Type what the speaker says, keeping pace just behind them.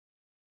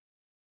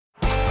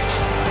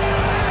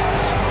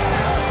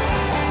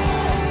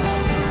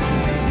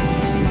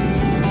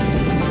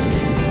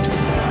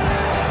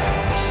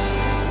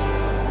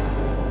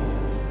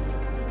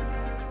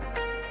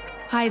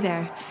Hi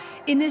there.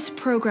 In this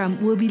programme,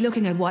 we'll be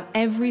looking at what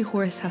every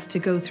horse has to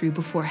go through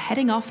before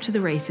heading off to the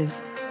races.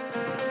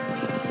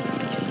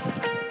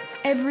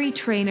 Every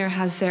trainer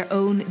has their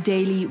own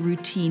daily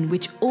routine,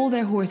 which all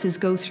their horses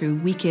go through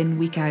week in,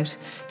 week out,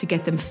 to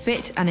get them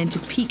fit and into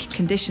peak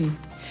condition.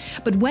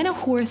 But when a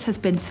horse has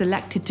been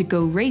selected to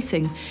go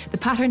racing, the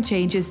pattern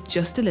changes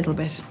just a little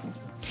bit.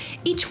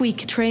 Each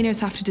week, trainers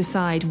have to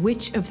decide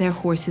which of their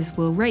horses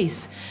will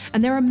race,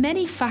 and there are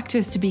many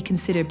factors to be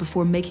considered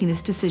before making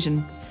this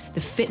decision. The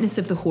fitness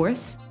of the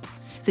horse,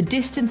 the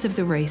distance of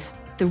the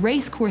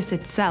race course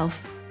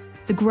itself,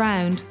 the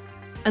ground,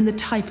 and the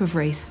type of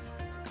race.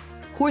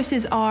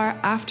 Horses are,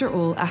 after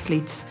all,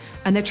 athletes,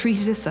 and they're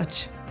treated as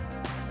such.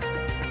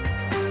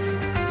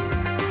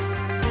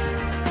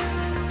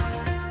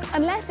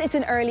 Unless it's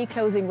an early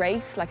closing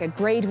race, like a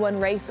Grade 1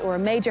 race or a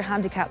major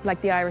handicap like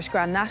the Irish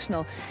Grand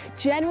National,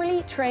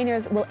 generally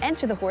trainers will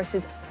enter the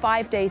horses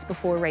 5 days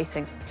before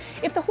racing.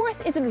 If the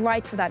horse isn't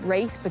right for that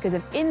race because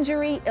of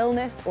injury,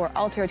 illness or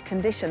altered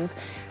conditions,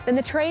 then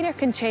the trainer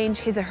can change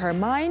his or her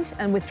mind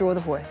and withdraw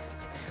the horse.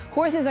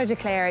 Horses are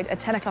declared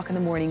at 10 o'clock in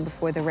the morning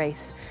before the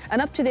race,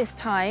 and up to this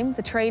time,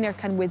 the trainer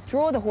can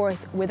withdraw the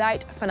horse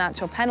without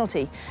financial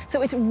penalty.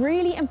 So it's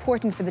really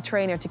important for the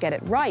trainer to get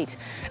it right,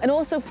 and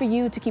also for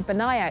you to keep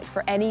an eye out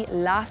for any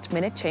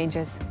last-minute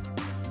changes.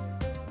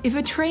 If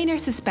a trainer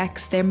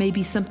suspects there may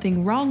be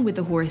something wrong with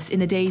the horse in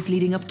the days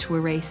leading up to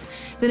a race,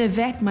 then a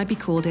vet might be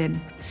called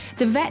in.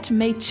 The vet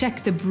may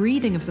check the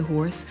breathing of the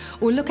horse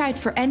or look out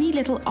for any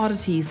little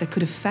oddities that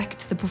could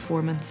affect the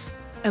performance.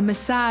 A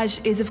massage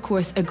is, of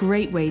course, a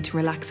great way to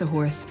relax a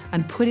horse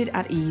and put it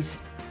at ease.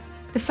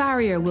 The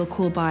farrier will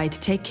call by to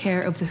take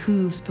care of the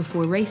hooves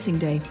before racing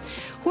day.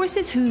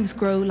 Horses' hooves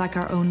grow like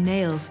our own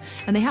nails,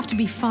 and they have to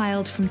be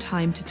filed from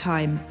time to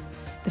time.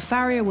 The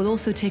farrier will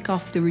also take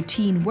off the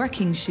routine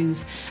working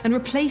shoes and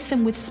replace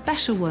them with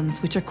special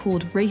ones, which are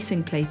called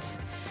racing plates.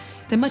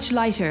 They're much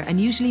lighter and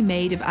usually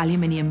made of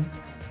aluminium.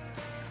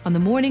 On the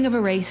morning of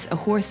a race, a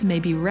horse may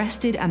be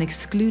rested and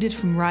excluded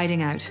from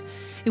riding out.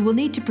 It will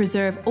need to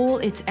preserve all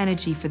its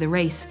energy for the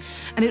race,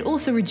 and it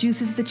also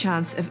reduces the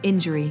chance of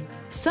injury.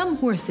 Some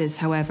horses,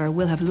 however,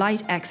 will have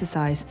light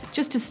exercise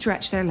just to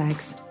stretch their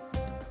legs.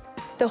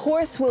 The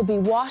horse will be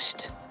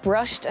washed,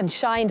 brushed and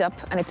shined up,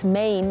 and its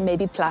mane may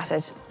be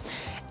plaited.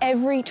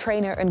 Every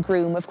trainer and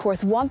groom, of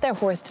course, want their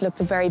horse to look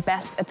the very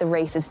best at the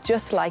races,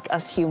 just like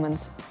us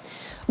humans.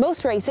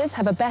 Most races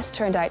have a best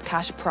turned out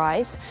cash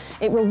prize.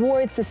 It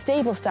rewards the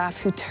stable staff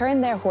who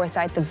turn their horse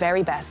out the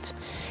very best.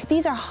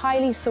 These are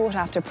highly sought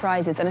after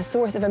prizes and a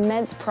source of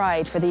immense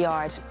pride for the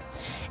yard.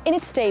 In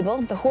its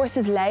stable, the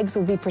horse's legs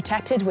will be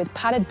protected with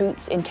padded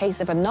boots in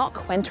case of a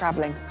knock when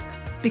travelling.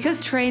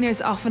 Because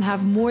trainers often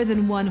have more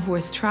than one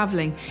horse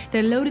travelling,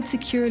 they're loaded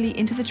securely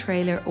into the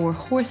trailer or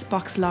horse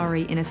box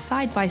lorry in a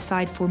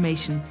side-by-side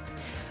formation.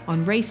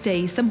 On race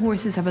day, some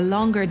horses have a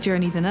longer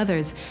journey than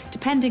others,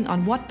 depending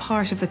on what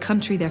part of the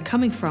country they're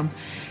coming from,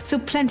 so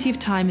plenty of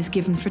time is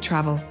given for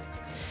travel.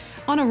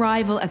 On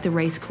arrival at the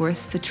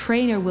racecourse, the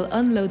trainer will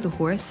unload the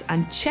horse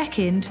and check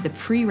in to the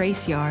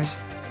pre-race yard.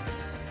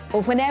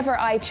 Well, whenever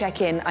I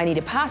check in, I need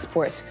a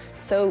passport.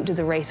 So does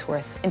a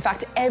racehorse. In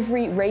fact,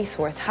 every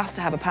racehorse has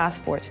to have a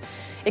passport.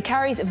 It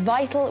carries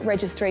vital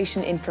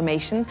registration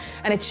information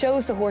and it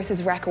shows the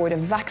horse's record of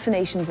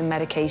vaccinations and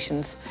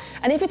medications.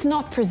 And if it's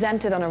not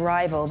presented on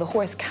arrival, the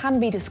horse can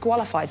be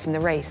disqualified from the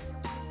race.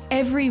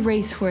 Every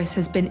racehorse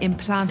has been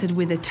implanted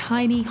with a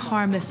tiny,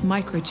 harmless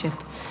microchip,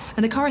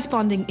 and the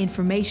corresponding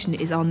information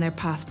is on their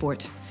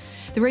passport.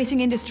 The racing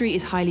industry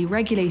is highly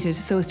regulated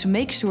so as to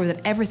make sure that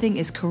everything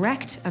is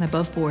correct and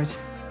above board.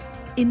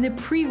 In the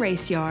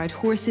pre-race yard,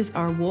 horses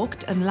are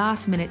walked and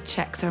last-minute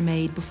checks are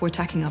made before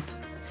tacking up.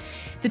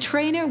 The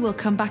trainer will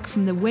come back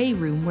from the weigh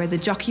room where the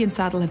jockey and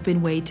saddle have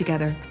been weighed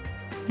together.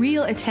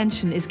 Real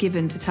attention is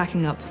given to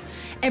tacking up.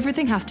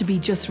 Everything has to be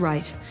just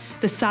right.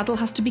 The saddle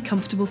has to be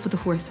comfortable for the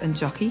horse and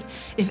jockey.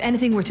 If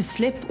anything were to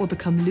slip or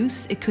become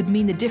loose, it could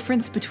mean the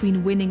difference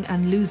between winning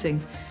and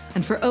losing.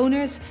 And for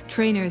owners,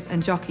 trainers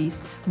and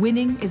jockeys,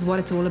 winning is what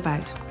it's all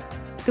about.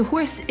 The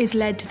horse is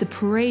led to the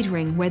parade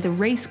ring where the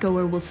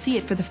racegoer will see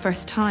it for the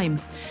first time.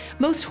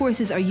 Most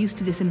horses are used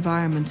to this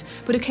environment,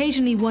 but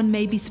occasionally one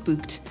may be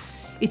spooked.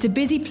 It's a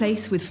busy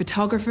place with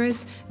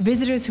photographers,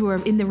 visitors who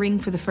are in the ring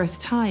for the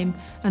first time,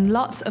 and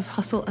lots of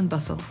hustle and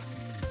bustle.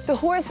 The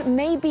horse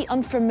may be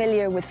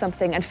unfamiliar with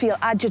something and feel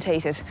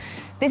agitated.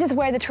 This is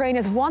where the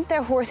trainers want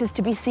their horses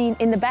to be seen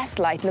in the best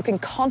light, looking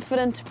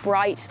confident,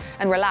 bright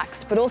and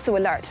relaxed, but also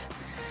alert.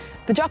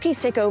 The jockeys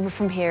take over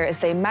from here as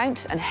they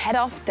mount and head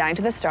off down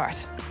to the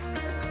start.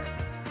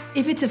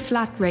 If it's a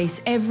flat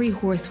race, every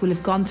horse will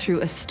have gone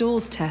through a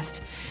stalls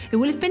test. It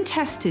will have been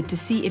tested to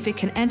see if it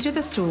can enter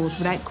the stalls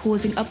without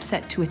causing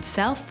upset to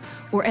itself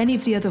or any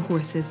of the other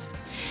horses.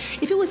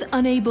 If it was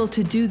unable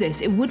to do this,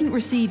 it wouldn't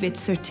receive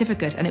its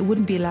certificate and it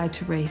wouldn't be allowed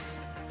to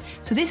race.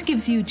 So this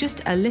gives you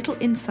just a little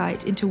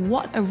insight into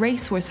what a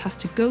racehorse has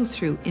to go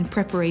through in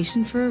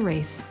preparation for a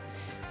race.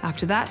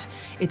 After that,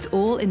 it's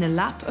all in the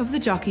lap of the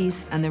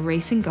jockeys and the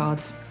racing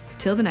gods.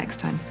 Till the next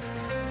time.